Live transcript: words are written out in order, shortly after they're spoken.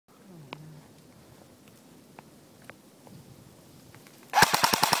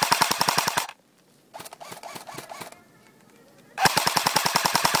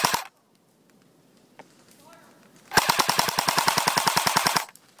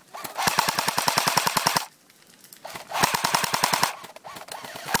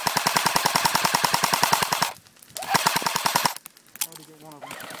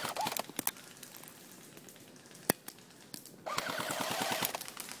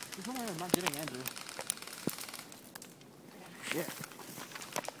There's no way I'm not getting Andrew. Shit.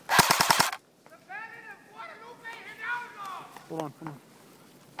 Hold on, hold on.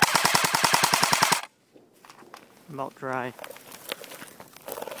 I'm about dry.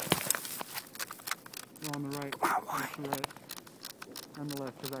 You're on the right. Why? The right. On the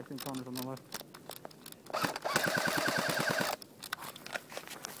left, because I think Connor's on the left.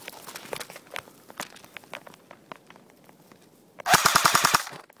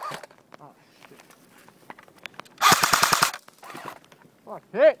 Oh, shit. Fuck,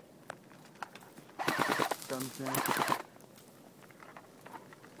 hit! Guns down.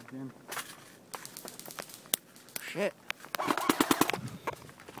 Again. Shit.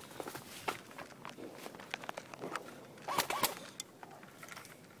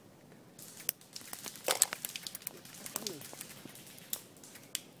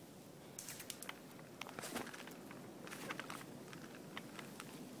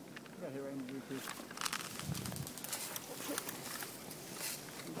 Got hit right in the blue too.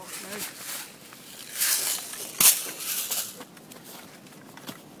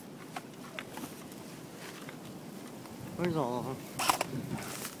 Where's all of them?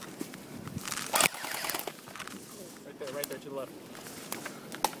 Right there to the left.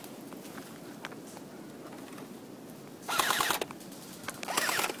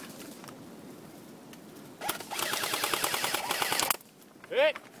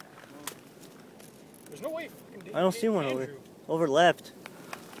 Hit! There's no way. I don't see one over left.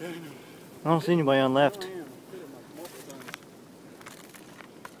 I don't see anybody on left.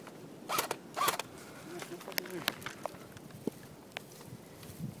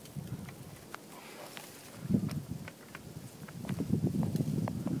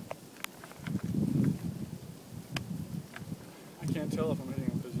 I can't tell if I'm hitting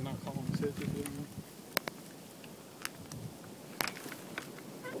him because you're not calling his hit.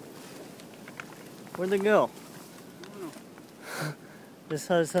 Where'd they go? Just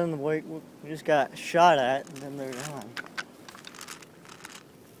had some we just got shot at and then they're gone.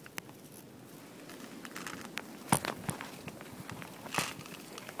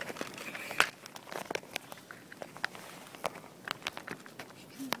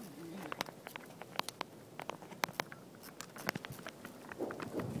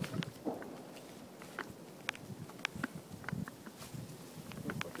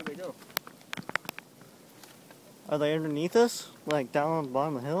 Where did they go? Are they underneath us? Like down on the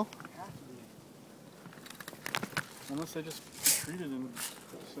bottom of the hill? They have to be. Unless they just treated and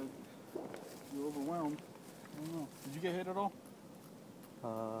said you're overwhelmed. I don't know. Did you get hit at all?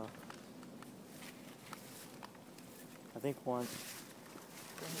 I think once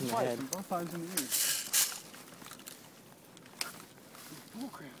in the Twice, head. both times in the ears. Bullcrap. I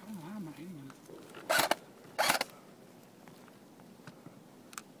don't know how I'm not hitting him.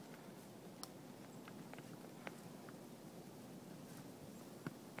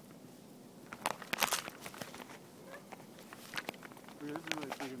 This is really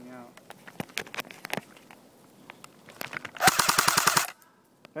freaking me out.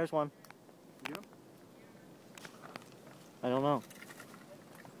 There's one. You get him? I don't know.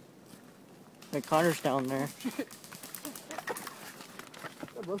 Hey, Connor's down there.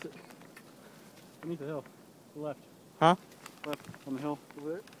 God bless it. Beneath the hill. To the left. Huh? Left. On the hill. Over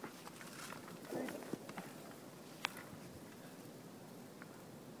there.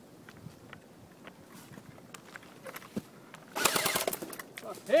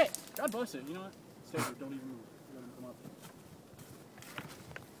 Oh, hey! God bless it. You know what? Stay there. Don't even move. Let him come up.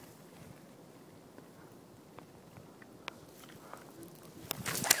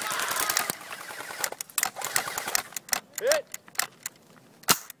 Hit!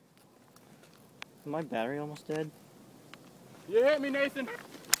 Is my battery almost dead? You hit me, Nathan.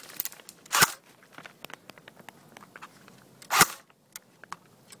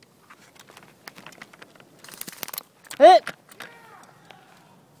 Hit!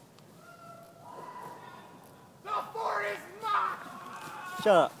 The fort is mine!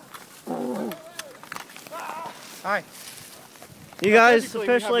 Shut up. Hi. You guys Technically,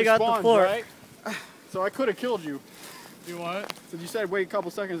 we officially have got the respawns, fort. right? So I could have killed you. You what? So you said wait a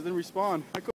couple seconds, then respawn. I could